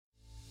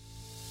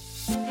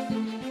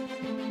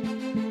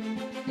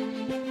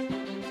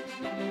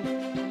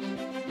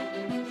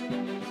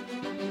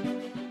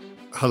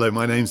Hello,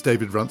 my name's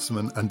David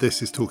Runciman, and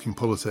this is Talking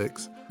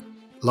Politics.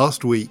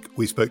 Last week,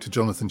 we spoke to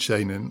Jonathan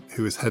Shainin,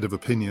 who is head of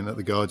opinion at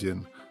The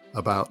Guardian,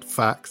 about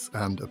facts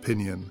and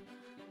opinion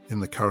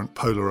in the current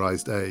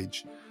polarised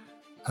age.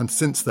 And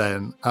since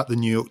then, at The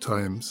New York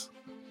Times,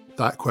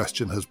 that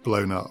question has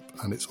blown up,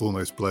 and it's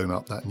almost blown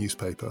up that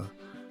newspaper.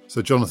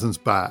 So Jonathan's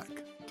back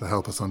to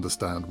help us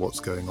understand what's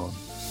going on.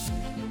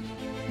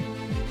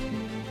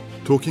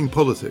 Talking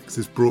Politics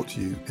is brought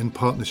to you in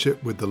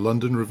partnership with the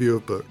London Review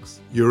of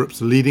Books,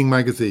 Europe's leading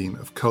magazine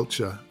of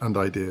culture and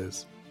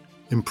ideas.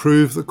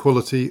 Improve the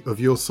quality of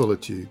your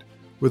solitude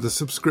with a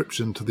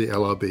subscription to the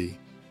LRB.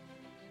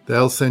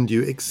 They'll send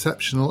you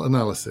exceptional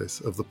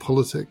analysis of the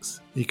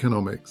politics,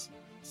 economics,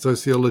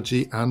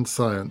 sociology and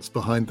science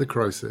behind the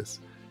crisis,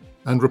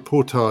 and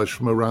reportage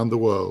from around the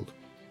world,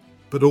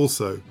 but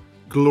also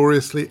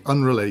gloriously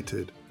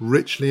unrelated,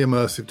 richly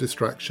immersive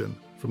distraction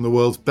from the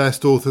world's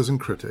best authors and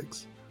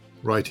critics,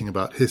 writing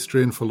about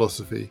history and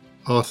philosophy,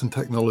 art and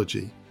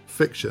technology,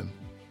 fiction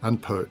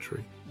and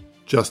poetry.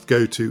 Just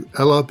go to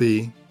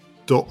lrb.me/talk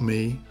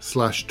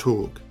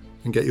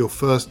and get your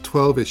first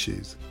 12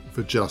 issues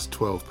for just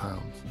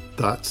 £12.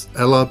 That's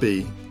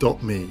lrb.me/talk.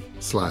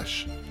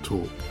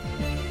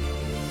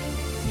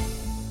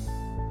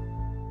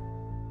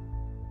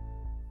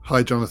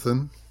 Hi,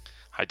 Jonathan.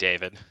 Hi,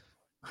 David.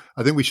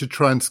 I think we should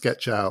try and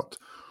sketch out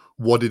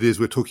what it is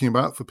we're talking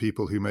about for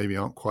people who maybe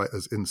aren't quite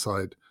as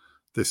inside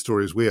this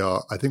story as we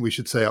are. I think we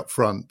should say up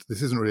front,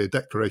 this isn't really a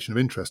declaration of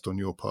interest on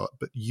your part,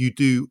 but you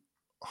do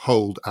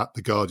hold at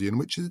The Guardian,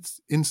 which is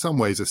in some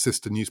ways a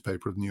sister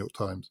newspaper of the New York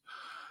Times,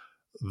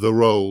 the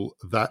role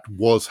that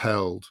was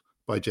held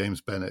by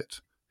James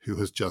Bennet, who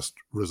has just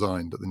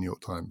resigned at the New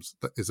York Times.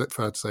 Is it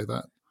fair to say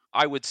that?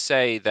 I would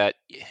say that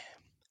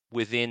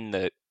within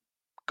the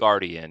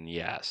Guardian,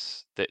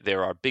 yes, that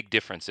there are big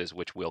differences,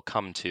 which we'll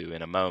come to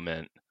in a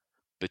moment,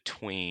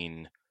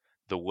 between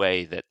the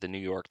way that the New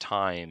York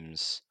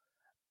Times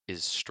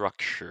is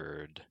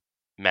structured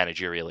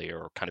managerially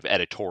or kind of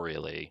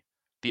editorially.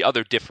 The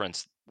other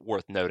difference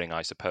worth noting,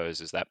 I suppose,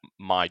 is that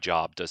my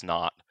job does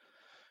not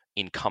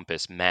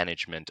encompass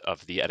management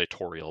of the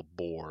editorial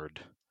board,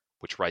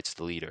 which writes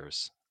the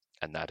leaders,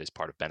 and that is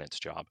part of Bennett's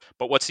job.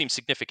 But what seems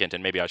significant,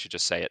 and maybe I should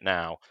just say it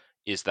now,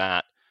 is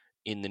that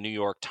in the New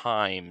York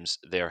Times,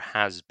 there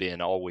has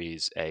been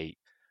always a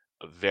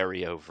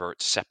very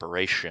overt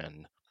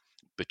separation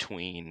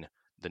between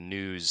the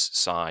news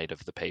side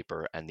of the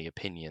paper and the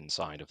opinion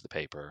side of the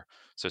paper.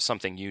 So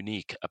something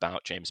unique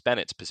about James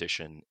Bennett's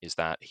position is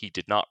that he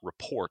did not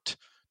report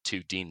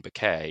to Dean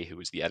Baquet, who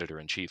was the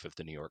editor-in-chief of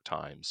the New York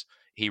Times.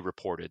 He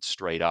reported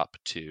straight up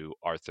to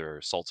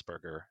Arthur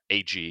Sulzberger,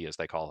 AG as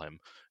they call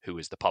him, who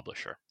is the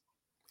publisher.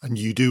 And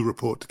you do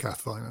report to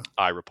Kath Viner?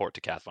 I report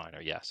to Kath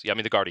Viner, yes. Yeah, I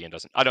mean, The Guardian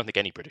doesn't. I don't think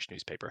any British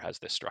newspaper has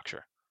this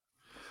structure.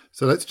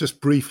 So let's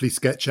just briefly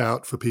sketch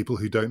out for people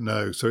who don't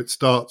know. So it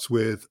starts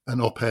with an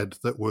op-ed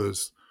that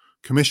was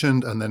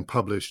commissioned and then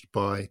published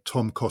by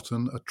Tom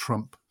Cotton, a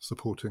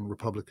Trump-supporting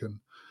Republican.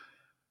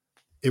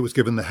 It was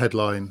given the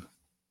headline,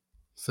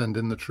 "Send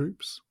in the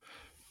troops,"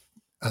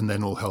 and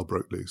then all hell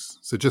broke loose.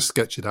 So just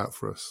sketch it out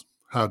for us.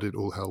 How did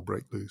all hell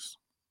break loose?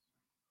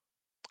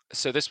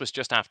 So this was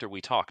just after we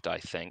talked, I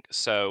think.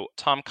 So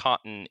Tom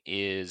Cotton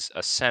is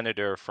a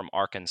senator from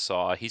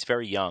Arkansas. He's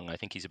very young. I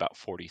think he's about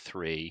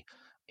 43.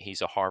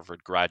 He's a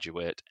Harvard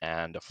graduate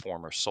and a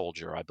former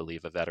soldier, I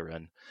believe, a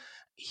veteran.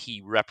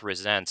 He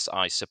represents,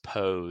 I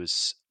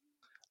suppose,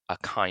 a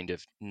kind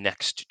of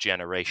next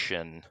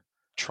generation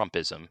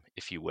Trumpism,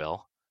 if you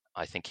will.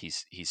 I think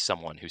he's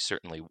someone who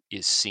certainly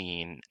is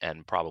seen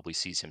and probably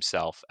sees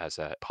himself as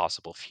a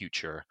possible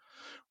future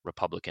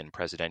Republican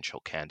presidential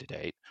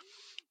candidate.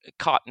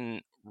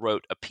 Cotton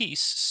wrote a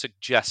piece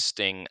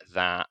suggesting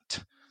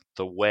that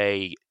the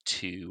way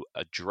to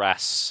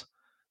address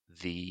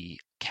the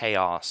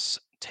chaos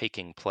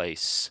taking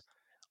place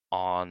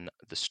on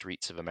the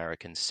streets of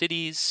American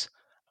cities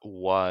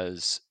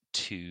was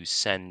to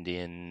send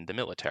in the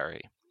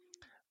military.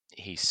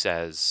 He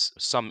says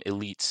some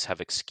elites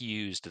have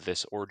excused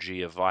this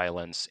orgy of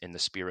violence in the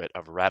spirit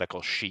of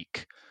radical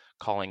chic,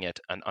 calling it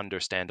an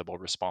understandable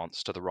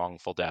response to the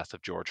wrongful death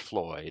of George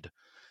Floyd.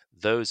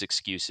 Those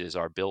excuses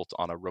are built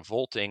on a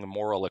revolting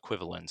moral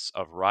equivalence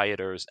of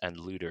rioters and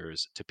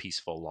looters to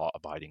peaceful,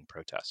 law-abiding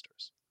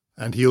protesters.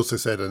 And he also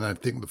said, and I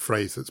think the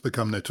phrase that's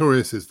become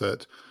notorious is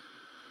that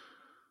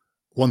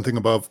one thing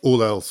above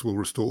all else will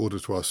restore order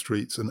to our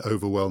streets, an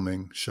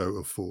overwhelming show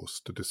of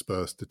force to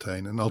disperse,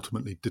 detain, and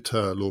ultimately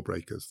deter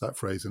lawbreakers. That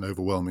phrase, an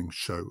overwhelming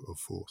show of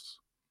force.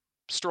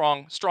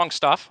 Strong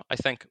stuff. I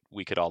think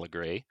we could all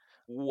agree.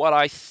 What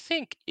I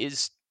think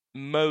is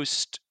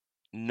most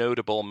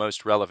notable,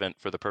 most relevant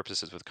for the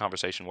purposes of the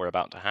conversation we're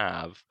about to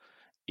have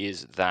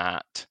is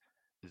that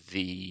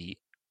the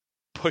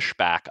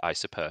pushback, I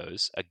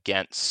suppose,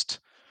 against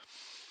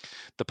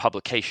the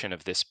publication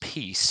of this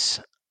piece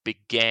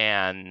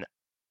began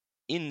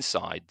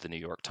inside the New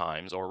York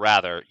Times, or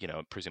rather,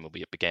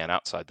 presumably it began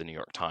outside the New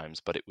York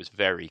Times, but it was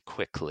very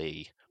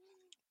quickly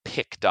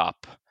picked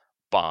up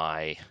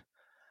by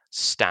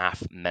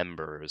staff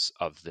members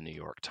of the New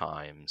York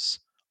Times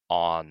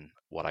on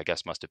what I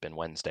guess must have been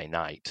Wednesday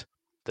night,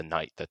 the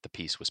night that the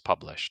piece was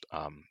published.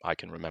 I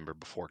can remember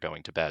before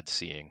going to bed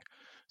seeing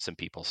some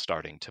people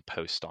starting to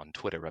post on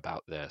Twitter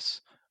about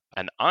this.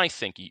 And I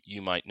think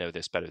you might know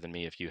this better than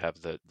me if you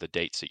have the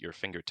dates at your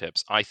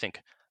fingertips. I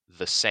think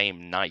the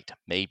same night,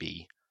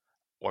 maybe,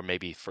 or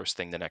maybe first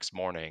thing the next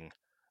morning,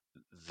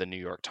 the New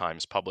York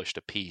Times published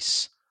a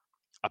piece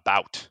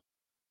about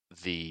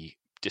the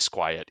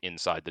disquiet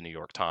inside the New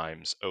York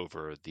Times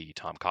over the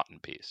Tom Cotton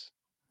piece.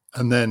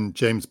 And then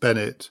James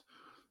Bennett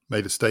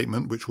made a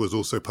statement, which was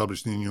also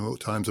published in the New York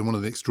Times. And one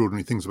of the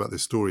extraordinary things about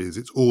this story is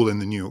it's all in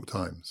the New York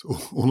Times,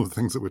 all of the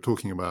things that we're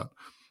talking about.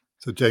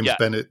 So James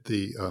Bennett,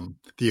 the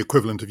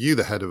equivalent of you,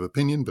 the head of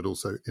opinion, but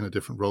also in a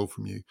different role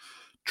from you,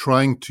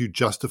 trying to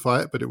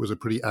justify it, but it was a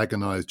pretty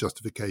agonized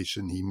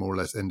justification. He more or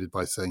less ended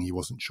by saying he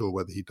wasn't sure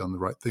whether he'd done the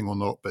right thing or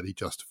not, but he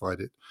justified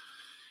it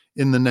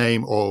in the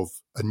name of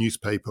a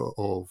newspaper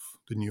of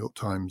the New York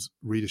Times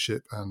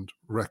readership and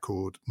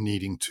record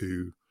needing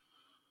to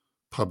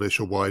publish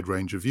a wide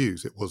range of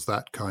views. It was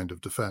that kind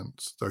of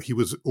defense. So he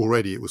was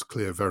already, it was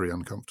clear, very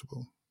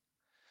uncomfortable.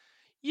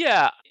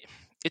 Yeah,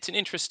 it's an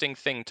interesting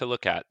thing to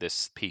look at,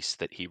 this piece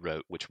that he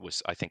wrote, which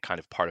was, I think, kind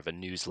of part of a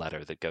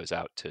newsletter that goes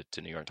out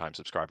to New York Times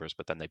subscribers,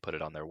 but then they put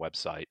it on their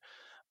website,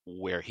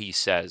 where he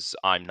says,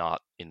 I'm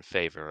not in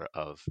favor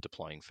of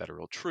deploying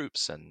federal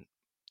troops, and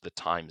the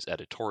Times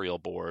editorial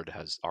board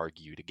has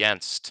argued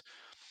against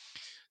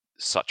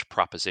such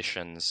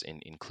propositions,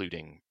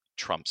 including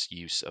Trump's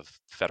use of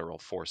federal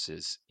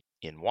forces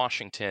in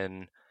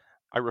Washington.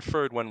 I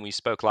referred when we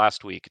spoke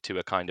last week to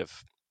a kind of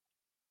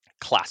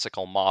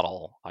classical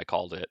model, I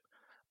called it,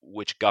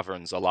 which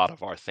governs a lot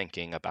of our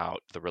thinking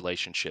about the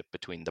relationship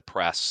between the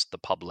press, the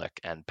public,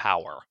 and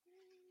power.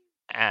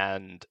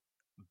 And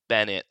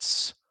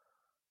Bennett's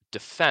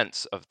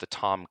defense of the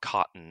Tom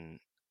Cotton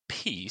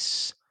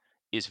piece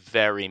is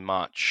very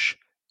much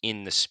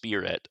in the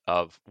spirit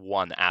of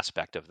one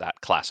aspect of that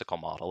classical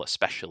model,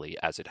 especially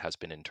as it has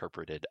been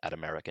interpreted at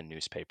American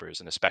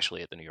newspapers and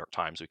especially at the New York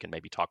Times. We can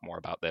maybe talk more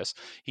about this.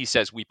 He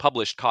says, we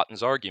published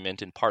Cotton's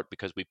argument in part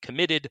because we've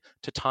committed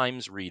to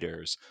Times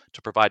readers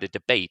to provide a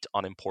debate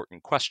on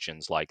important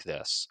questions like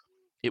this.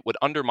 It would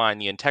undermine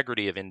the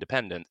integrity of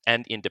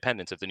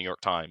independence of the New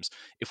York Times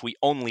if we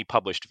only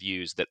published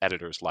views that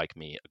editors like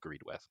me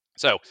agreed with.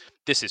 So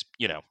this is,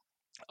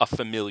 a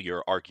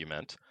familiar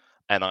argument,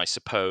 and I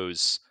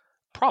suppose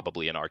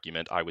probably an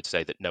argument I would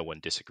say that no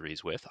one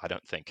disagrees with. I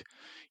don't think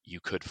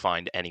you could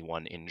find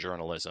anyone in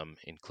journalism,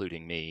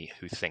 including me,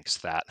 who thinks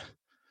that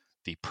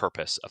the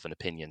purpose of an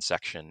opinion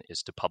section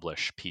is to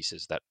publish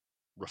pieces that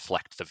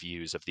reflect the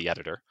views of the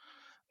editor,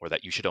 or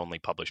that you should only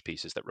publish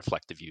pieces that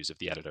reflect the views of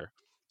the editor.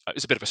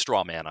 It's a bit of a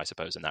straw man, I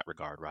suppose, in that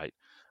regard, right?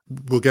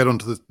 We'll get on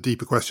to the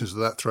deeper questions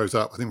that throws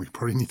up. I think we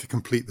probably need to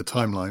complete the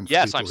timeline.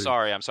 Yes, I'm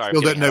sorry.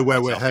 Still don't know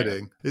where we're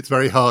heading. Here. It's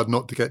very hard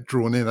not to get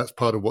drawn in. That's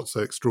part of what's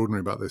so extraordinary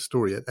about this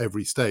story. At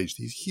every stage,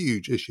 these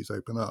huge issues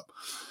open up.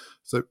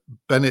 So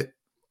Bennett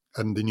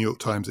and the New York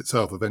Times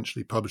itself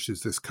eventually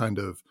publishes this kind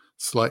of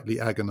slightly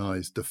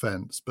agonized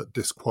defense, but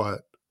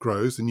disquiet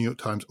grows. The New York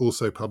Times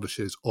also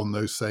publishes on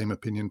those same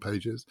opinion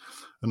pages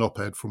an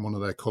op-ed from one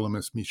of their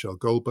columnists, Michel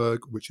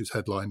Goldberg, which is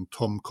headlined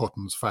Tom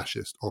Cotton's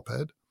Fascist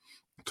Op-ed.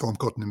 Tom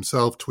Cotton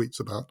himself tweets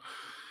about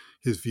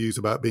his views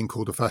about being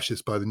called a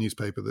fascist by the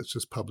newspaper that's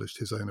just published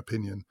his own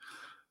opinion.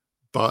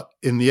 But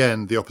in the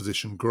end, the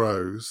opposition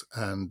grows.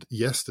 And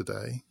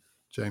yesterday,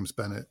 James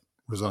Bennett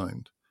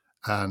resigned.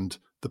 And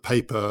the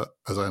paper,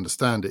 as I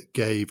understand it,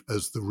 gave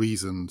as the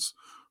reasons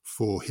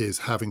for his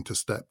having to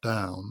step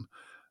down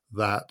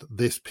that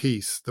this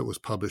piece that was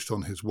published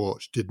on his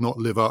watch did not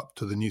live up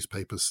to the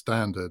newspaper's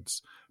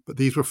standards. But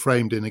these were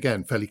framed in,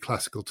 again, fairly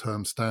classical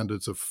terms,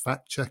 standards of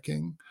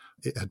fact-checking.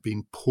 It had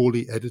been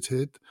poorly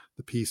edited.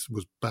 The piece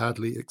was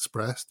badly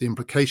expressed. The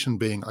implication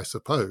being, I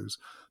suppose,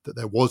 that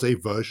there was a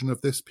version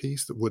of this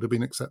piece that would have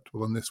been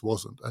acceptable and this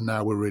wasn't. And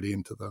now we're really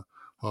into the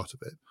heart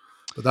of it.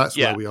 But that's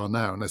where we are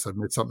now, unless I've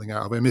missed something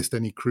out. Have I missed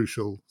any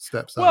crucial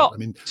steps out? I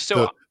mean,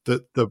 so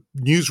the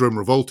newsroom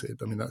revolted.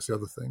 I mean, that's the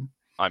other thing.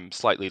 I'm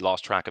slightly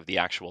lost track of the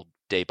actual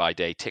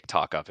day-by-day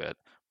TikTok of it.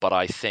 But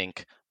I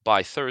think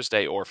by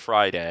Thursday or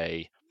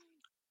Friday,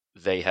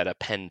 they had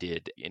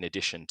appended, in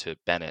addition to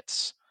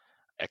Bennett's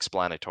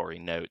explanatory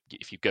note,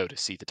 if you go to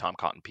see the Tom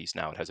Cotton piece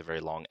now, it has a very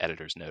long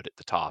editor's note at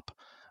the top,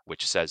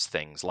 which says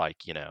things like,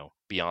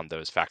 beyond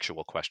those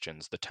factual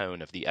questions, the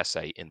tone of the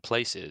essay in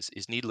places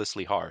is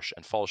needlessly harsh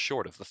and falls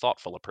short of the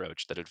thoughtful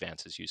approach that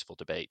advances useful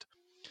debate.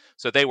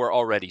 So they were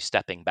already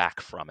stepping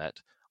back from it.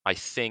 I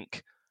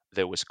think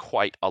there was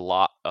quite a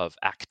lot of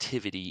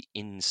activity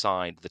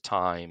inside the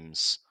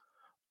Times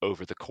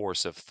over the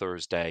course of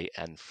Thursday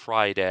and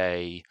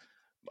Friday.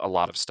 A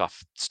lot of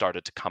stuff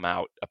started to come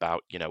out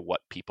about,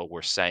 what people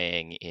were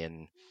saying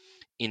in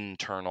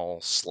internal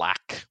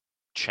Slack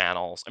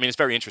channels. I mean, it's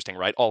very interesting,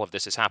 right? All of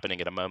this is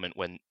happening at a moment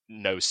when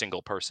no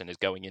single person is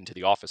going into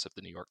the office of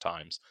the New York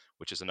Times,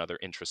 which is another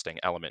interesting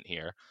element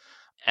here.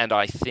 And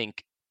I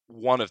think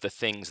one of the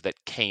things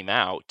that came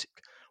out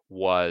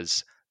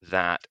was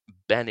that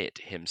Bennett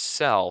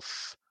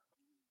himself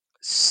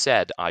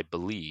said, I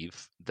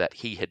believe, that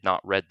he had not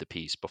read the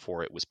piece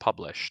before it was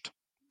published.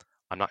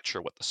 I'm not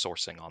sure what the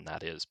sourcing on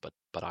that is, but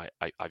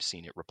I've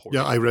seen it reported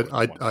Yeah, in more than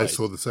one I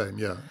saw place, the same.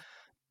 Yeah.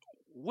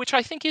 which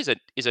I think is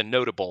a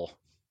notable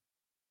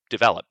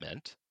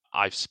development.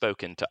 I've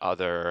spoken to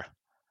other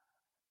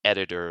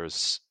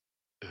editors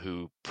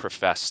who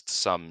professed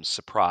some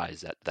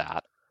surprise at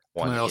that.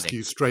 Can I One in ask a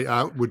you straight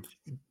out?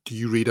 Do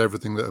you read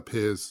everything that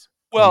appears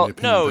on the Well,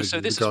 opinion no. pages So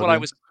of the this is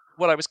Guardian?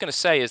 what I was going to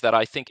say is that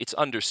I think it's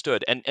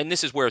understood, and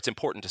this is where it's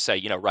important to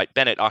say, right,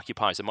 Bennett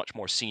occupies a much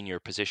more senior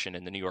position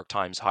in the New York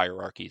Times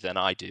hierarchy than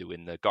I do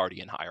in the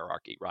Guardian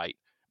hierarchy, right?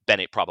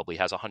 Bennett probably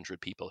has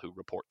 100 people who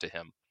report to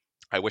him.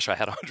 I wish I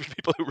had 100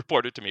 people who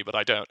reported to me, but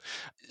I don't.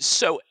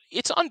 So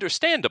it's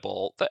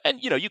understandable that,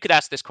 and you could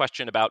ask this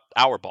question about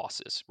our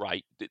bosses,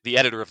 right? The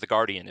editor of the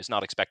Guardian is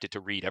not expected to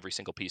read every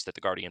single piece that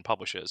the Guardian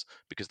publishes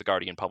because the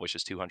Guardian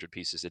publishes 200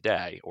 pieces a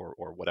day,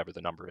 or whatever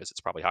the number is. It's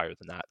probably higher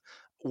than that.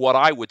 What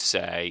I would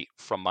say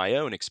from my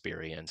own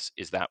experience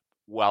is that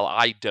while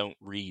I don't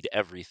read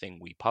everything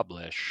we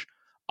publish,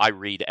 I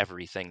read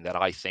everything that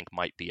I think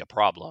might be a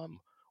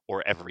problem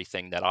or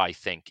everything that I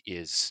think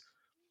is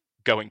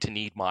going to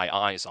need my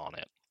eyes on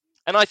it.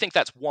 And I think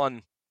that's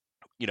one,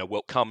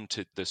 we'll come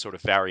to the sort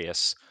of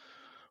various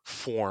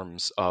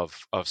forms of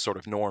sort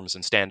of norms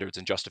and standards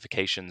and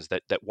justifications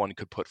that one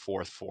could put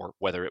forth for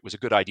whether it was a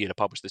good idea to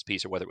publish this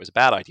piece or whether it was a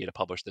bad idea to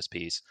publish this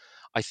piece.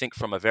 I think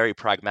from a very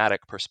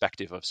pragmatic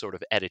perspective of sort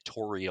of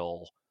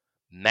editorial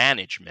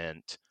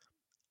management,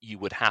 you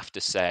would have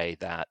to say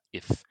that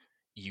if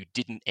you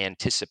didn't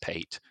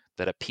anticipate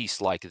that a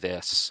piece like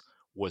this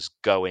was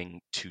going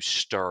to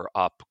stir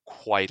up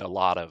quite a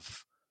lot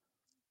of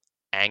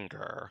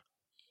anger,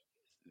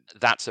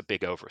 that's a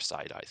big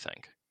oversight, I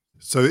think.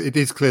 So it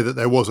is clear that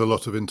there was a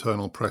lot of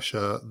internal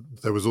pressure.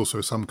 There was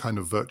also some kind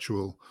of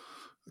virtual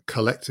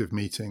collective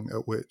meeting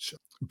at which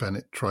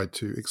Bennett tried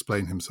to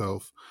explain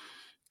himself.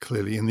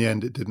 Clearly, in the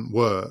end, it didn't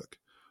work.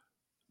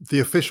 The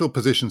official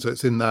position, so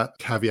it's in that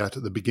caveat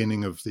at the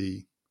beginning of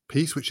the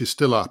piece, which is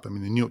still up. I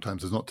mean, the New York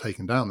Times has not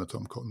taken down the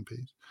Tom Cotton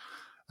piece.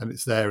 And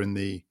it's there in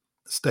the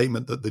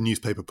statement that the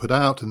newspaper put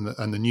out, and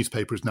the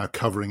newspaper is now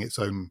covering its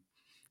own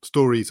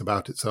stories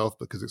about itself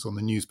because it's on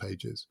the news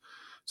pages.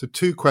 So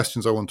 2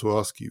 questions I want to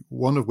ask you,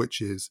 one of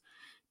which is,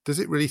 does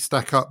it really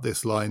stack up,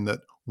 this line that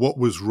what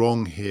was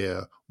wrong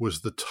here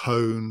was the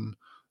tone,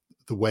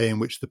 the way in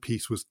which the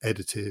piece was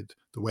edited,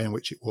 the way in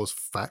which it was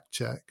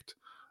fact-checked?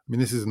 I mean,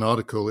 this is an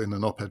article in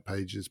an op-ed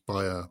pages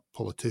by a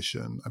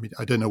politician. I mean,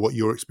 I don't know what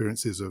your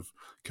experience is of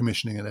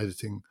commissioning and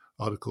editing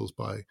articles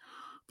by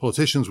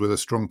politicians with a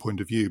strong point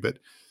of view, but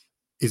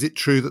is it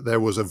true that there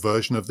was a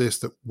version of this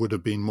that would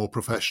have been more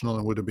professional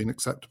and would have been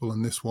acceptable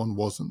and this one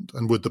wasn't?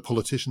 And would the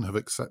politician have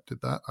accepted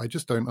that? I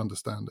just don't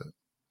understand it.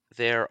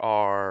 There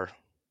are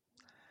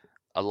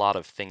a lot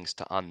of things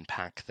to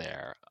unpack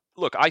there.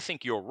 Look, I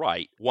think you're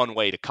right. One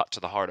way to cut to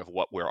the heart of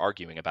what we're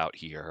arguing about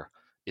here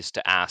is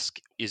to ask,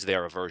 is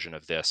there a version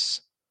of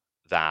this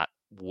that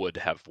would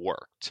have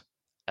worked?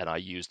 And I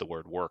use the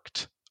word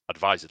worked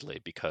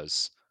advisedly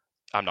because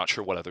I'm not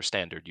sure what other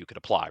standard you could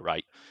apply,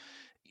 right?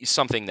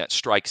 Something that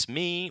strikes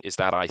me is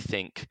that I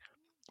think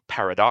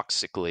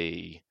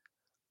paradoxically,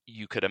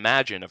 you could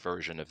imagine a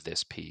version of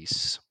this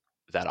piece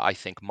that I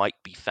think might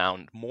be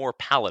found more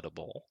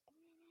palatable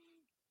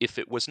if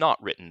it was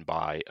not written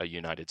by a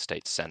United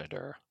States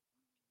senator,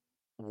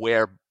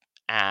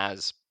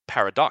 whereas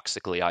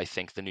paradoxically, I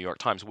think the New York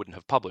Times wouldn't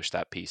have published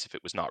that piece if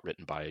it was not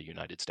written by a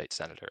United States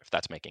senator, if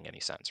that's making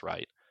any sense,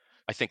 right?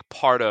 I think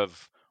part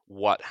of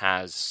what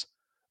has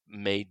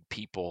made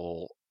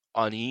people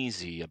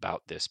uneasy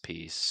about this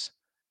piece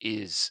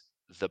is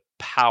the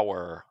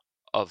power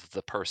of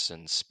the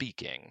person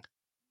speaking.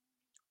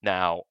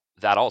 Now,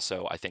 that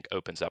also, I think,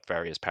 opens up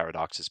various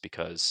paradoxes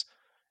because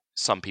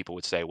some people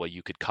would say, well,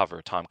 you could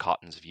cover Tom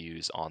Cotton's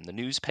views on the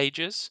news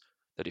pages,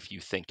 that if you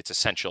think it's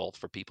essential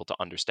for people to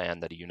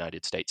understand that a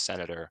United States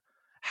senator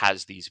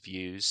has these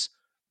views,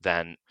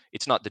 then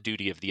it's not the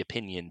duty of the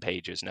opinion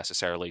pages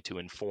necessarily to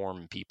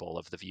inform people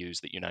of the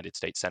views that United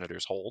States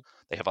senators hold.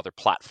 They have other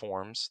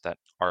platforms that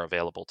are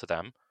available to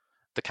them.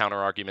 The counter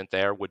argument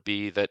there would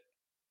be that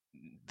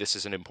this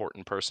is an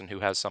important person who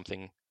has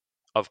something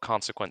of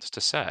consequence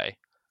to say.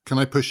 Can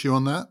I push you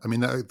on that? I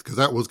mean, because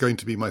that was going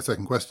to be my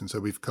second question. So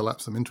we've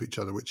collapsed them into each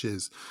other, which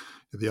is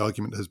the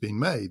argument has been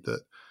made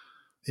that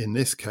in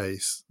this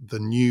case, the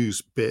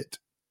news bit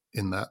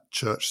in that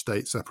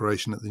church-state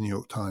separation at the New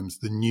York Times,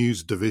 the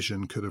news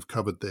division could have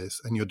covered this,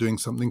 and you're doing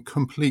something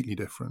completely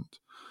different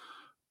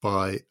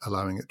by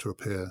allowing it to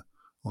appear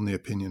on the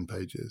opinion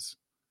pages.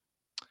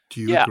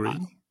 Do you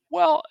agree?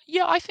 Well,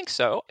 yeah, I think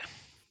so.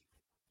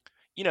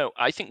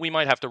 I think we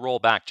might have to roll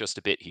back just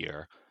a bit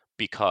here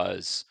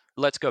because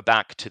let's go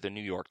back to the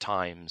New York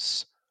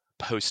Times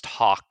post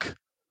hoc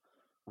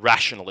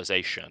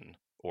rationalization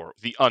or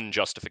the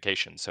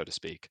unjustification, so to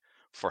speak,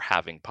 for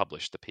having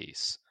published the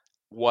piece.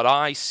 What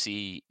I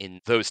see in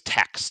those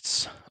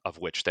texts, of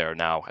which there are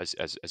now,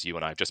 as you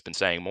and I have just been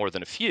saying, more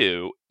than a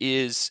few,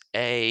 is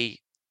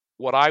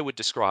what I would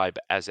describe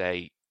as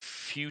a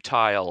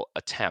futile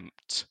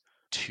attempt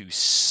to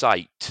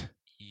cite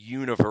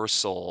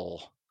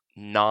universal,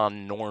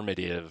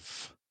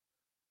 non-normative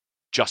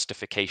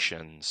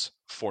justifications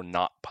for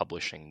not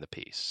publishing the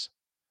piece.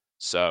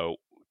 So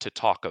to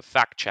talk of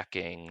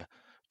fact-checking,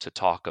 to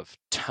talk of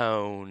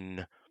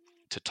tone,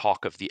 to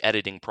talk of the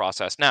editing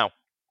process. Now,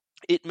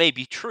 it may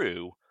be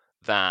true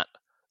that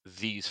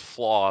these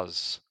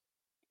flaws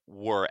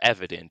were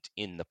evident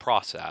in the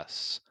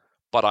process,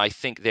 but I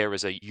think there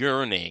is a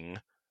yearning,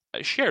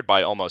 shared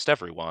by almost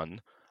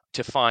everyone,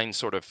 to find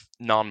sort of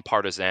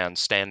nonpartisan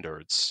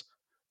standards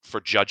for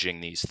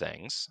judging these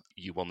things.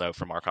 You will know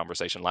from our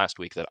conversation last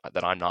week that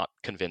I'm not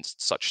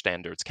convinced such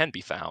standards can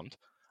be found.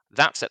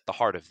 That's at the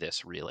heart of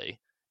this, really,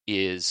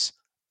 is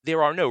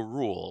there are no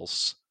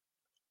rules,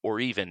 or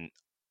even,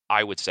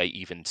 I would say,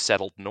 even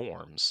settled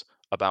norms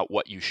about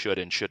what you should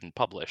and shouldn't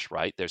publish,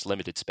 right? There's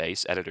limited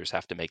space. Editors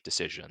have to make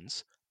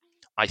decisions.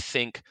 I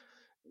think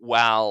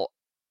while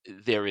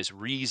there is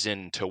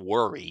reason to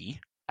worry,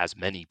 as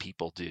many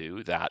people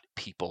do, that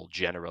people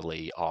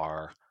generally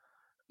are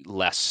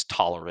less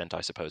tolerant,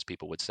 I suppose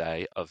people would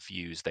say, of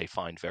views they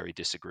find very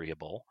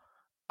disagreeable,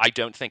 I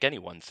don't think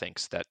anyone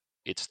thinks that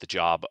it's the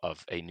job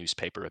of a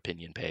newspaper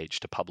opinion page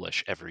to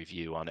publish every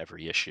view on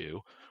every issue,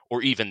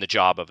 or even the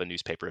job of a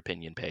newspaper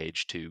opinion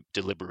page to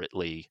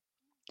deliberately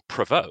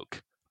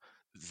provoke.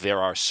 There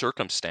are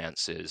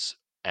circumstances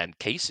and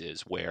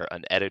cases where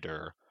an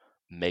editor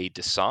may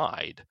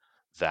decide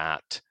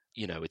that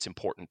it's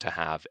important to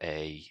have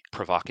a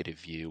provocative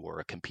view or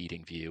a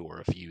competing view or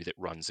a view that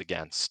runs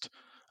against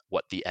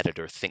what the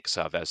editor thinks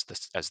of as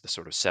the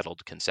sort of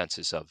settled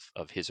consensus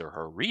of his or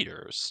her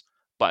readers.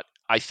 But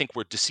I think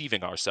we're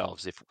deceiving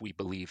ourselves if we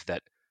believe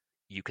that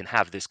you can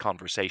have this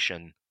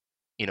conversation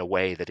in a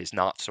way that is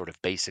not sort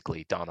of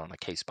basically done on a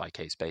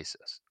case-by-case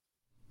basis.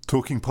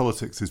 Talking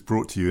Politics is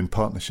brought to you in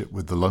partnership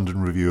with the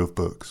London Review of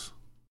Books.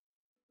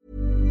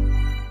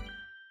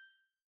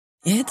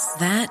 It's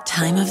that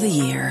time of the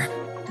year.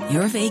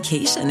 Your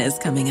vacation is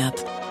coming up.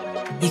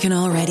 You can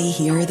already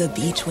hear the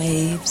beach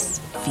waves,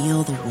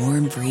 feel the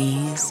warm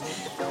breeze,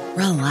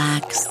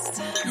 relax,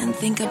 and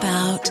think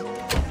about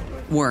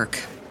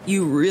work.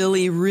 You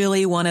really,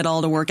 really want it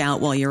all to work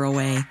out while you're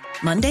away.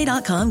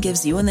 Monday.com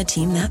gives you and the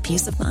team that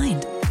peace of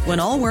mind. When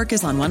all work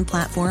is on one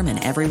platform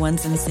and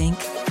everyone's in sync,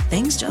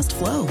 things just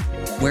flow.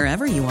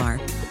 Wherever you are,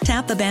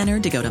 tap the banner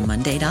to go to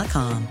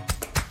Monday.com.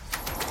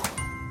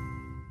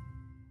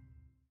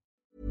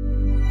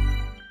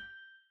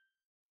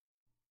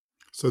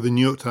 So the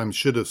New York Times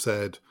should have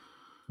said,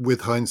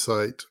 with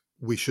hindsight,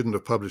 we shouldn't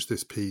have published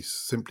this piece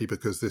simply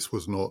because this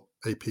was not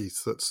a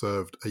piece that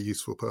served a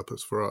useful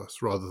purpose for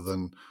us, rather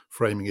than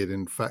framing it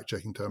in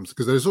fact-checking terms.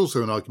 Because there's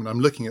also an argument,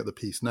 I'm looking at the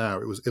piece now,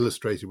 it was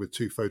illustrated with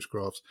 2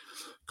 photographs.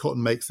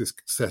 Cotton makes this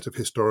set of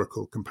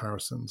historical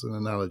comparisons and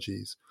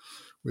analogies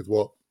with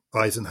what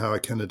Eisenhower,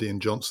 Kennedy,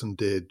 and Johnson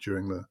did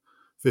during the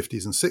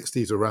 50s and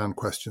 60s around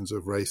questions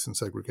of race and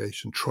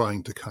segregation,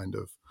 trying to kind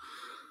of,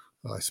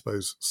 I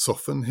suppose,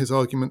 soften his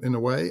argument in a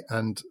way.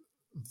 And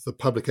the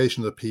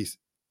publication of the piece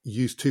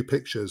used 2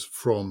 pictures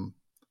from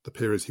the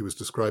periods he was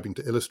describing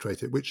to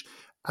illustrate it, which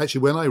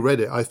actually, when I read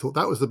it, I thought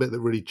that was the bit that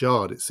really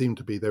jarred. It seemed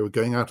to be they were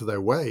going out of their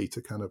way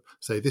to kind of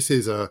say this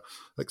is a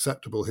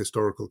acceptable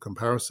historical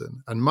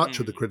comparison. And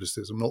much of the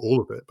criticism, not all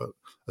of it, but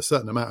a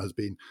certain amount, has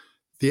been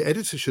the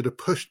editor should have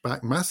pushed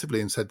back massively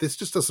and said, this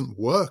just doesn't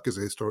work as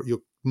a historic. You're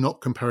not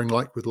comparing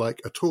like with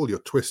like at all. You're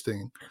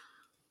twisting.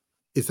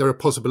 Is there a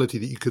possibility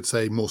that you could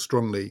say more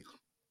strongly,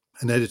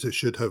 an editor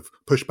should have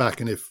pushed back,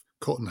 and if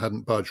Cotton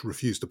hadn't budged,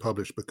 refused to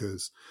publish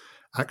because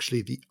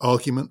actually the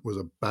argument was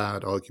a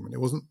bad argument? It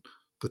wasn't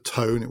the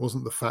tone, it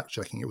wasn't the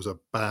fact-checking, it was a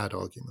bad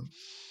argument.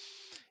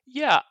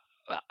 Yeah.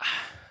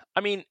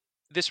 I mean,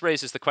 this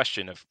raises the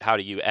question of how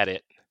do you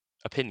edit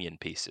opinion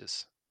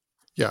pieces?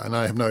 Yeah, and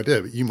I have no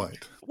idea, but you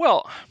might.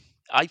 Well,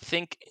 I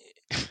think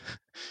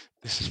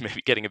this is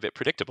maybe getting a bit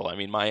predictable. I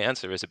mean, my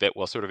answer is a bit,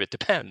 well, sort of it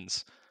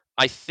depends.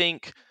 I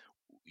think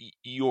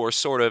your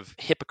sort of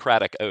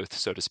Hippocratic oath,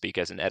 so to speak,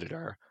 as an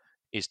editor,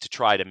 is to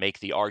try to make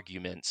the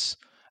arguments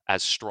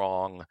as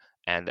strong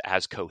and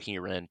as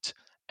coherent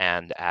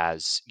and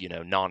as,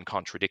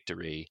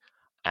 non-contradictory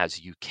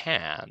as you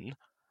can.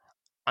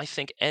 I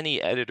think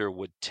any editor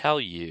would tell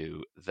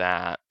you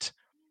that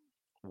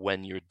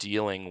when you're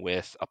dealing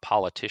with a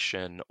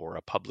politician or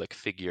a public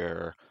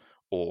figure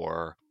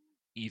or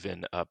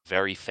even a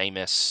very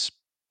famous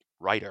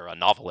writer, a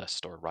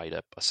novelist, or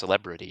a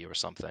celebrity or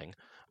something,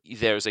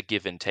 there's a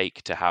give and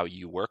take to how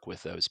you work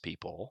with those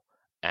people.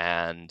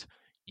 And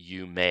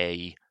you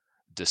may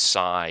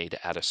decide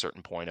at a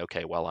certain point,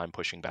 okay, well, I'm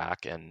pushing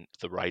back and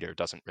the writer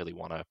doesn't really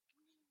want to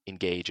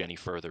engage any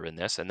further in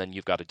this. And then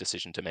you've got a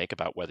decision to make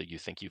about whether you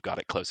think you've got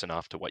it close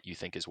enough to what you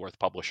think is worth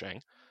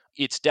publishing.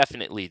 It's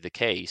definitely the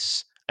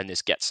case, and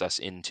this gets us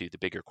into the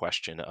bigger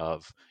question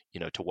of,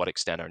 to what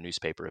extent are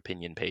newspaper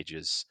opinion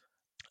pages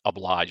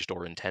obliged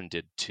or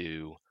intended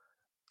to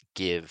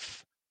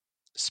give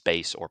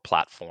space or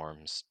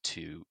platforms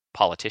to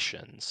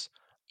politicians.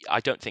 I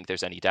don't think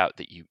there's any doubt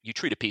that you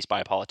treat a piece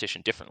by a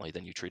politician differently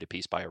than you treat a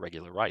piece by a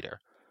regular writer.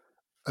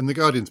 And The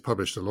Guardian's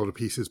published a lot of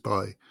pieces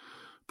by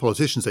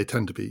politicians, they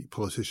tend to be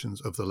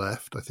politicians of the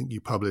left. I think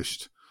you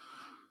published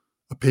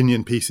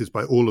opinion pieces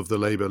by all of the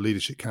Labour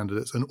leadership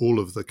candidates and all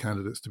of the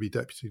candidates to be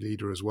deputy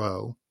leader as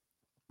well.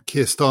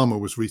 Keir Starmer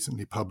was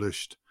recently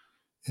published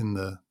in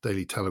the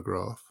Daily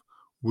Telegraph.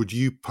 Would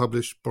you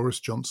publish Boris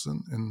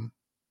Johnson in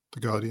The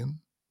Guardian?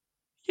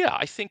 Yeah,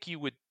 I think you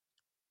would.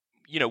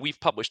 We've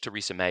published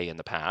Theresa May in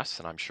the past,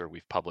 and I'm sure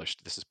we've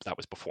published, that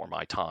was before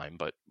my time,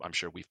 but I'm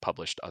sure we've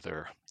published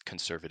other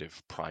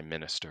conservative prime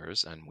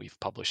ministers, and we've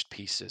published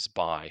pieces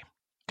by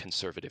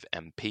conservative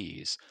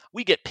MPs.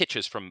 We get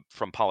pitches from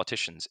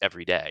politicians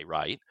every day,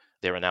 right?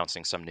 They're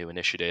announcing some new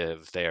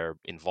initiative, they're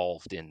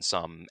involved in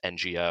some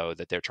NGO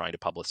that they're trying to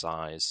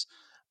publicize.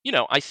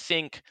 I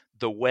think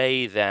the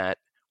way that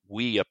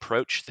we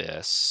approach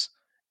this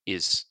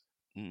is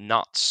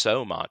not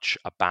so much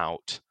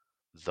about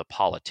the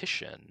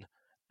politician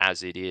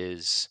as it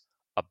is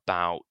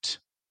about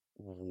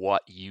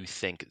what you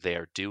think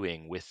they're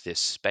doing with this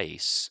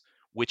space,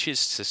 which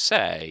is to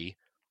say,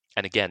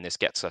 and again, this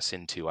gets us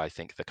into, I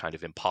think, the kind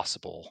of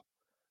impossible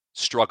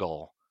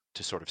struggle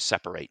to sort of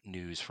separate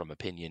news from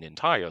opinion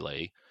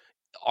entirely.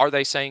 Are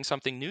they saying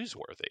something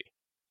newsworthy?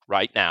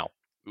 Right now,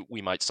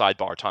 we might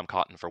sidebar Tom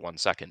Cotton for 1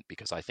 second,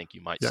 because I think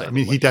you might say. Yeah, I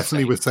mean, he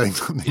definitely was saying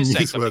something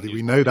newsworthy.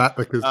 We know that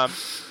because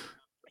it's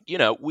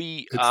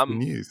the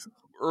news.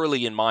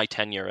 Early in my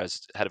tenure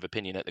as head of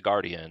opinion at The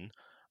Guardian,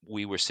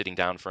 we were sitting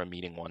down for a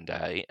meeting one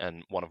day,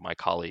 and one of my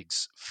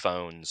colleagues'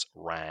 phones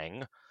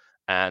rang,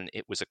 and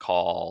it was a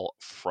call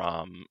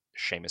from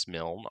Seamus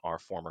Milne, our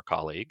former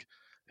colleague,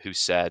 who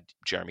said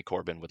Jeremy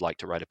Corbyn would like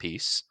to write a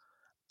piece.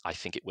 I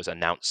think it was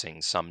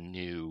announcing some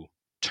new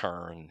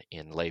turn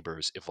in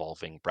Labour's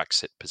evolving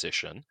Brexit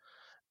position.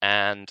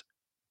 And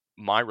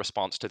my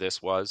response to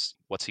this was,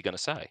 what's he going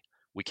to say?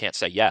 We can't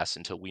say yes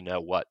until we know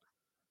what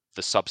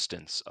the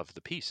substance of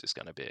the piece is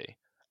going to be.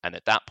 And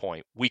at that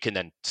point, we can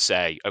then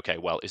say, okay,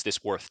 well, is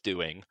this worth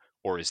doing?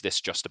 Or is this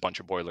just a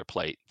bunch of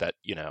boilerplate that,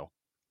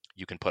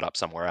 you can put up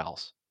somewhere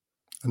else?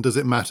 And does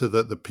it matter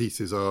that the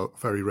pieces are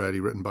very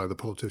rarely written by the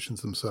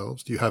politicians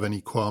themselves? Do you have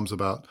any qualms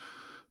about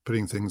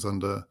putting things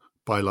under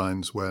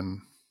bylines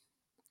when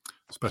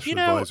special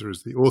advisor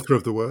is the author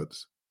of the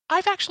words?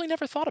 I've actually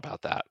never thought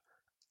about that.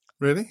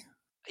 Really?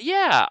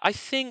 Yeah, I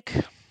think...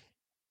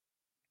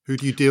 Who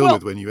do you deal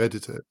with when you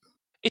edit it?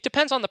 It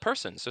depends on the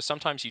person. So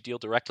sometimes you deal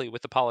directly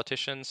with the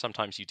politician,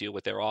 sometimes you deal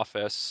with their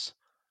office.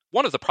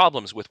 One of the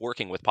problems with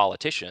working with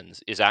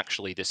politicians is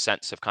actually this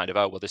sense of kind of,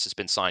 oh, well, this has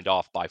been signed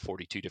off by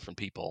 42 different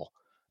people.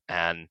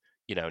 And,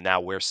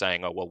 now we're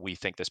saying, oh, well, we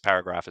think this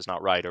paragraph is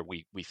not right, or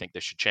we think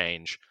this should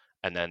change.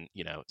 And then,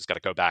 it's got to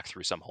go back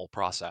through some whole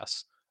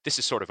process. This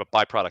is sort of a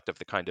byproduct of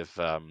the kind of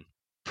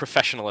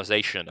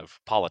professionalization of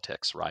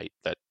politics, right?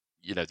 That,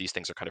 these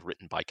things are kind of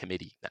written by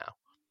committee now.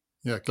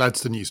 Yeah,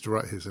 Gladstone used to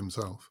write his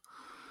himself.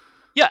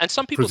 Yeah, and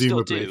some people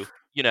Presumably. still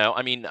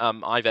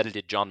do. I've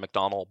edited John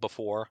McDonnell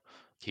before.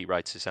 He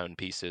writes his own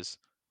pieces.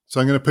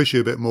 So I'm going to push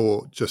you a bit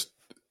more just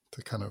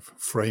to kind of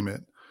frame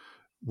it.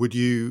 Would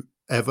you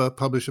ever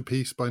publish a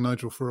piece by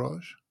Nigel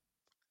Farage?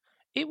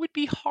 It would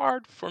be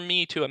hard for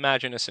me to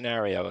imagine a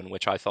scenario in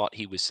which I thought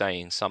he was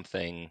saying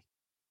something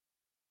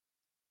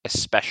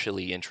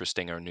especially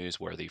interesting or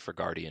newsworthy for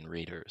Guardian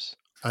readers.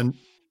 And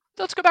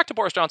let's go back to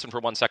Boris Johnson for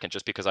 1 second,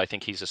 just because I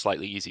think he's a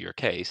slightly easier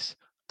case.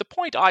 The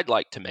point I'd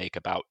like to make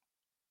about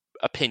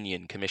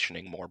opinion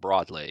commissioning more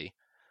broadly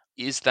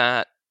is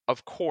that,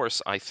 of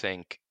course, I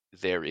think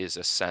there is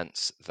a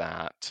sense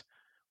that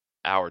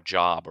our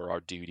job or our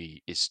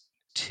duty is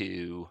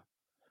to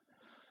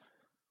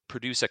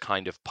produce a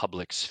kind of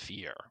public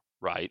sphere,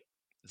 right?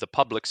 The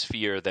public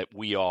sphere that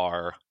we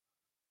are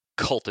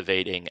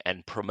cultivating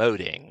and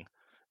promoting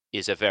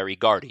is a very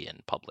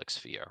Guardian public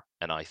sphere.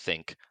 And I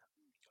think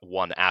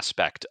one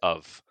aspect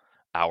of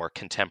our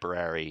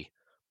contemporary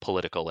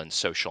political and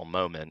social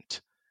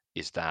moment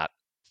is that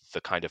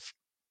the kind of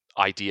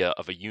idea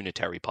of a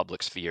unitary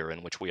public sphere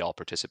in which we all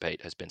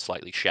participate has been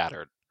slightly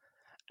shattered.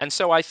 And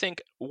so I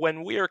think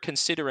when we're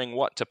considering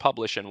what to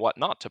publish and what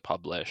not to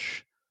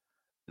publish,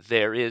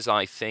 there is,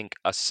 I think,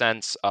 a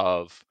sense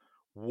of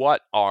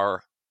what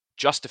are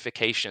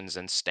justifications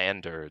and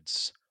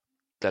standards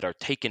that are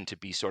taken to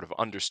be sort of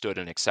understood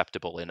and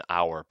acceptable in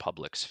our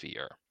public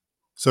sphere.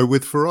 So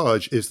with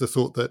Farage is the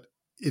thought that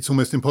it's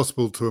almost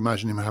impossible to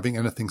imagine him having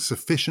anything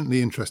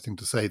sufficiently interesting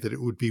to say that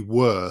it would be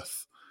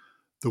worth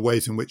the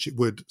ways in which it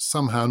would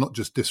somehow not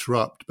just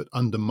disrupt, but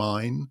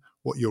undermine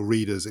what your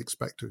readers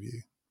expect of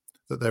you.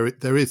 That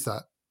there is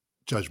that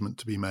judgment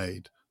to be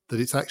made, that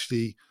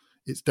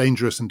it's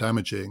dangerous and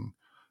damaging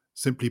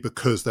simply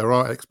because there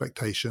are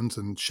expectations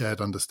and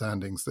shared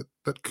understandings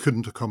that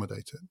couldn't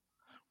accommodate it.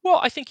 Well,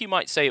 I think you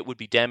might say it would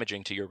be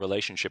damaging to your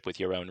relationship with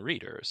your own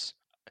readers.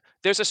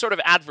 There's a sort of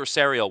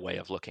adversarial way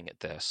of looking at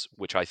this,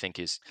 which I think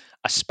is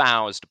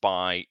espoused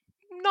by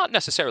not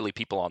necessarily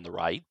people on the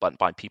right, but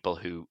by people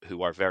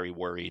who are very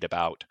worried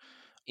about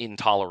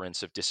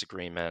intolerance of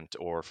disagreement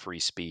or free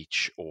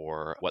speech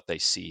or what they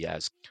see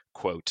as,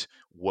 quote,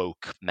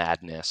 woke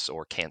madness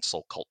or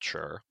cancel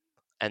culture.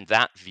 And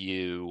that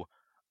view,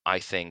 I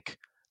think,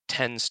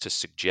 tends to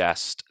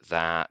suggest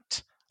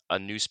that a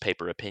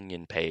newspaper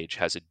opinion page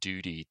has a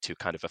duty to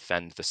kind of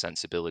offend the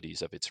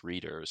sensibilities of its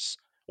readers,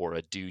 or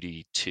a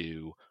duty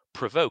to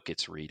provoke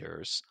its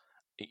readers.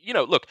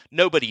 Look,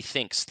 nobody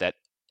thinks that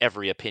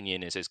every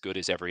opinion is as good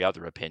as every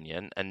other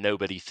opinion, and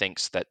nobody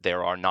thinks that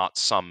there are not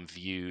some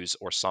views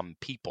or some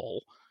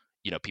people.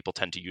 People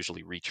tend to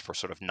usually reach for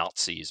sort of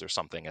Nazis or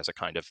something as a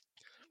kind of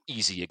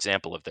easy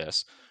example of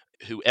this,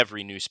 who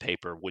every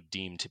newspaper would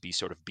deem to be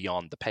sort of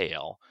beyond the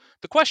pale.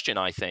 The question,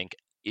 I think,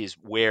 is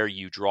where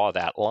you draw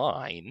that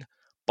line.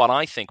 But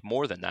I think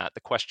more than that,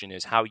 the question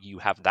is how you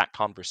have that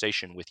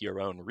conversation with your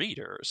own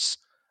readers,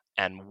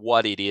 and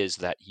what it is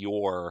that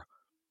your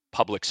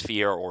public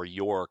sphere or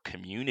your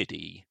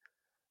community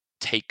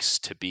takes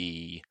to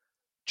be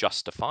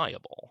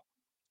justifiable.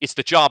 It's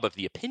the job of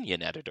the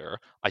opinion editor,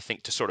 I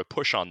think, to sort of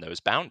push on those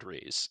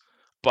boundaries.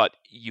 But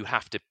you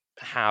have to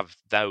have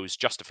those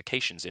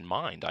justifications in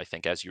mind, I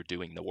think, as you're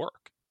doing the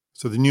work.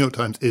 So the New York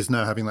Times is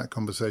now having that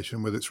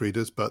conversation with its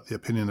readers, but the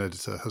opinion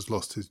editor has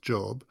lost his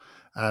job.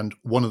 And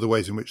one of the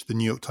ways in which the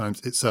New York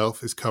Times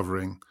itself is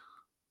covering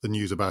the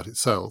news about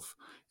itself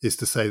is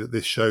to say that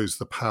this shows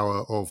the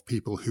power of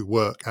people who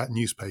work at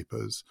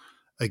newspapers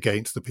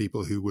against the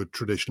people who would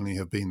traditionally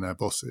have been their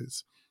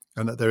bosses,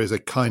 and that there is a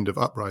kind of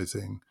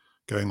uprising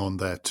going on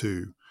there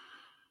too.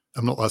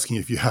 I'm not asking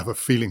if you have a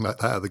feeling like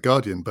that at The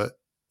Guardian, but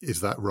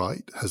is that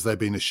right? Has there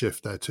been a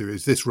shift there too?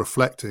 Is this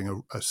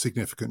reflecting a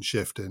significant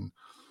shift in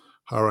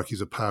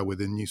hierarchies of power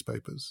within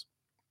newspapers?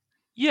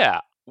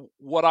 Yeah.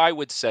 What I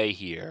would say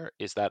here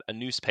is that a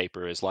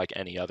newspaper is like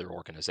any other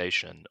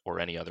organization or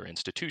any other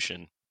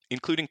institution,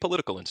 including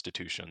political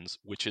institutions,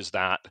 which is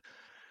that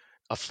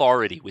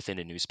authority within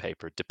a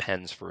newspaper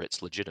depends for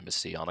its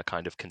legitimacy on a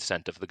kind of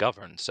consent of the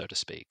governed, so to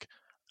speak.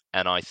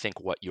 And I think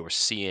what you're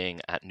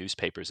seeing at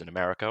newspapers in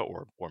America,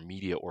 or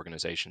media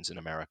organizations in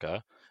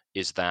America,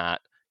 is that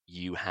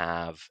you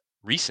have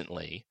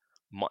recently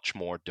much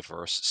more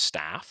diverse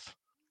staff,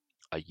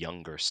 a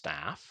younger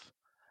staff,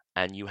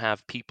 and you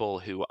have people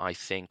who I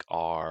think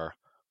are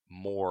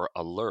more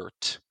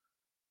alert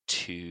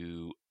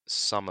to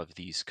some of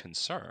these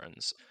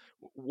concerns.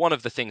 One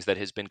of the things that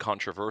has been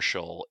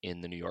controversial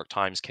in the New York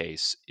Times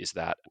case is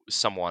that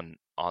someone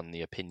on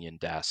the opinion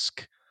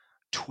desk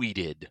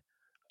tweeted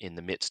in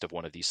the midst of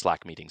one of these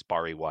Slack meetings,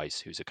 Bari Weiss,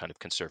 who's a kind of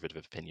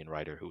conservative opinion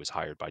writer who was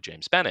hired by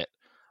James Bennet,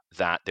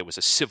 that there was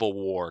a civil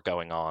war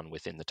going on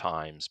within the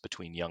Times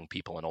between young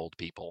people and old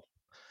people.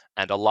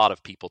 And a lot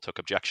of people took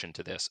objection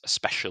to this,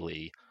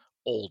 especially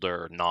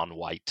older,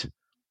 non-white,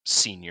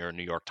 senior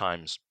New York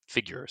Times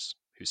figures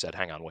who said,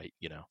 hang on, wait,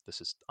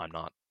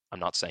 I'm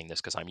not saying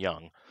this because I'm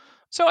young.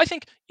 So I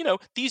think,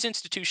 these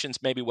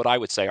institutions, maybe what I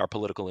would say are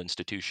political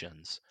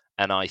institutions.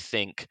 And I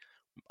think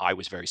I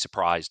was very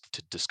surprised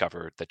to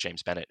discover that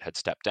James Bennet had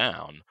stepped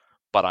down.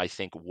 But I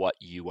think what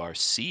you are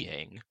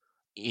seeing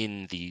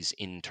in these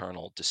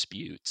internal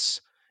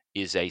disputes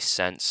is a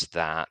sense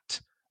that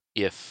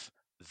if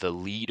the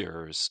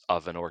leaders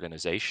of an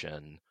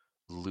organization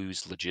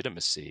lose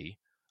legitimacy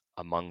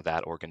among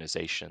that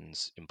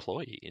organization's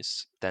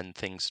employees, then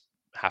things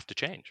have to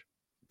change.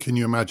 Can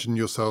you imagine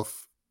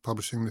yourself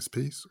publishing this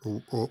piece?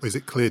 Or is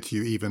it clear to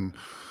you, even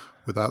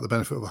without the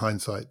benefit of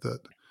hindsight,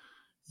 that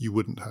you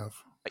wouldn't have?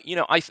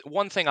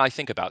 One thing I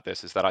think about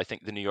this is that I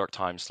think the New York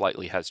Times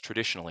slightly has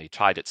traditionally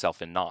tied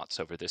itself in knots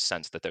over this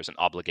sense that there's an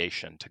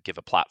obligation to give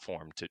a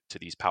platform to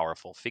these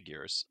powerful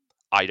figures.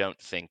 I don't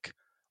think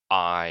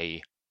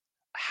I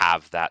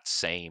have that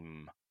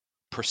same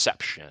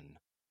perception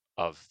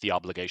of the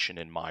obligation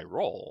in my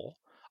role.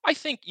 I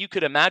think you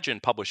could imagine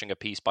publishing a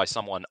piece by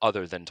someone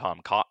other than Tom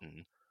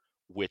Cotton,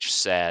 which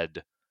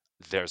said,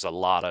 there's a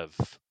lot of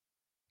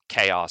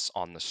chaos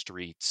on the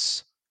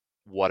streets.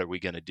 What are we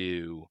going to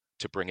do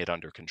to bring it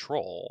under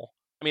control?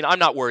 I mean, I'm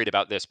not worried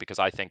about this because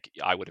I think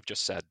I would have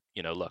just said,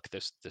 look,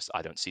 this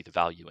I don't see the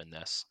value in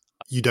this.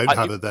 You don't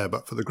have it there,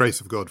 but for the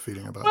grace of God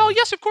feeling about it. Well,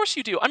 yes, of course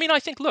you do. I mean,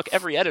 I think, look,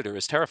 every editor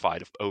is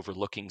terrified of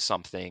overlooking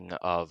something,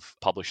 of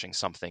publishing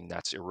something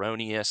that's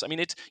erroneous. I mean,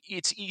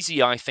 it's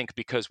easy, I think,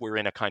 because we're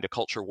in a kind of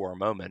culture war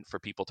moment for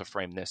people to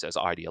frame this as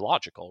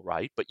ideological,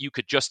 right? But you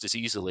could just as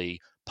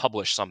easily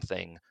publish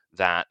something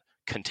that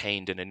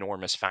contained an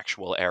enormous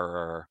factual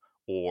error,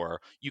 or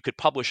you could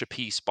publish a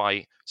piece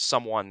by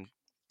someone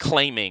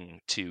claiming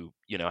to,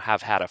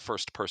 have had a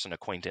first-person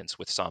acquaintance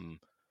with some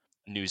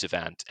news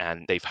event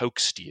and they've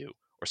hoaxed you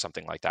or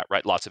something like that,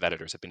 right? Lots of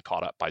editors have been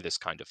caught up by this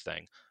kind of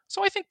thing.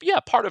 So I think,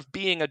 part of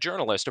being a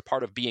journalist or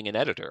part of being an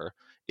editor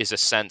is a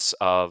sense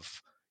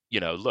of,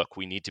 look,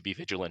 we need to be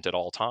vigilant at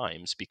all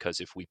times, because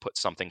if we put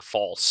something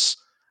false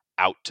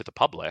out to the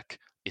public,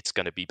 it's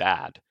going to be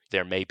bad.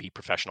 There may be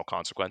professional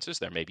consequences.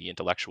 There may be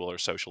intellectual or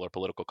social or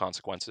political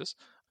consequences.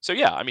 So,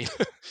 I mean,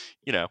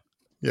 you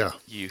got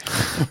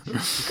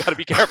to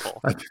be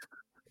careful.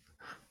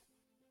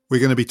 We're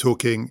going to be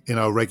talking in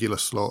our regular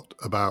slot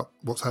about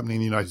what's happening in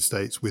the United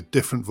States with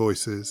different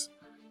voices,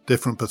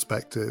 different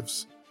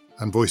perspectives,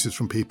 and voices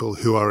from people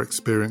who are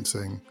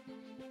experiencing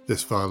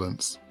this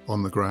violence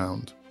on the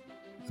ground.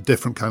 A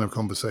different kind of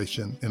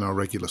conversation in our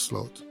regular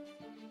slot.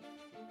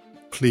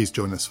 please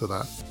join us for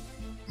that.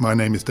 My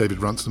name is David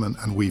Runciman,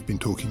 and we've been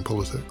talking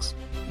politics.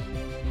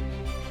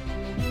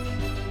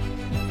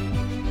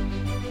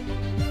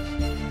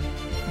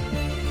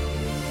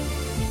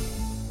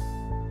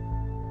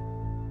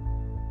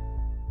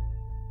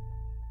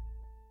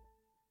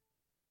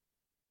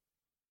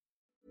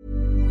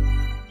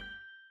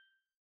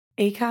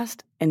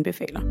 Acast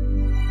anbefaler.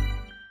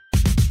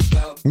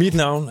 Mit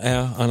navn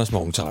er Anders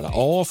Morgenthaler.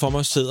 Over for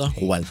mig sidder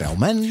Roald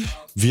Bergmann.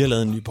 Vi har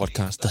lavet en ny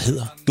podcast, der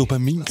hedder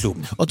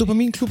Dopaminklubben. Og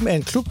Dopaminklubben er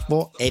en klub,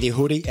 hvor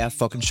ADHD er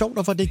fucking sjovt,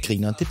 og hvor det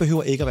griner. Det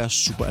behøver ikke at være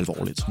super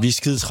alvorligt. Vi er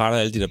skide trætte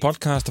af alle de der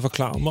podcasts, der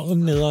forklarer mig om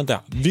nederen der.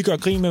 Vi gør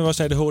grin med vores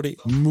ADHD.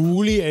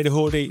 Mulig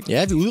ADHD.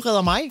 Ja, vi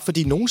udreder mig,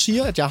 fordi nogen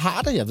siger, at jeg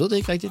har det. Jeg ved det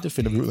ikke rigtigt, det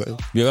finder vi ud af.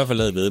 Vi har i hvert fald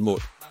lavet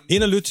væddemål.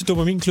 Ind og lyt til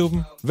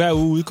Dopaminklubben. Hver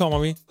uge udkommer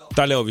vi.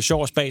 Der laver vi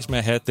sjov og spas med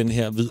at have den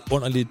her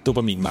vidunderlige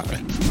dopaminmangel.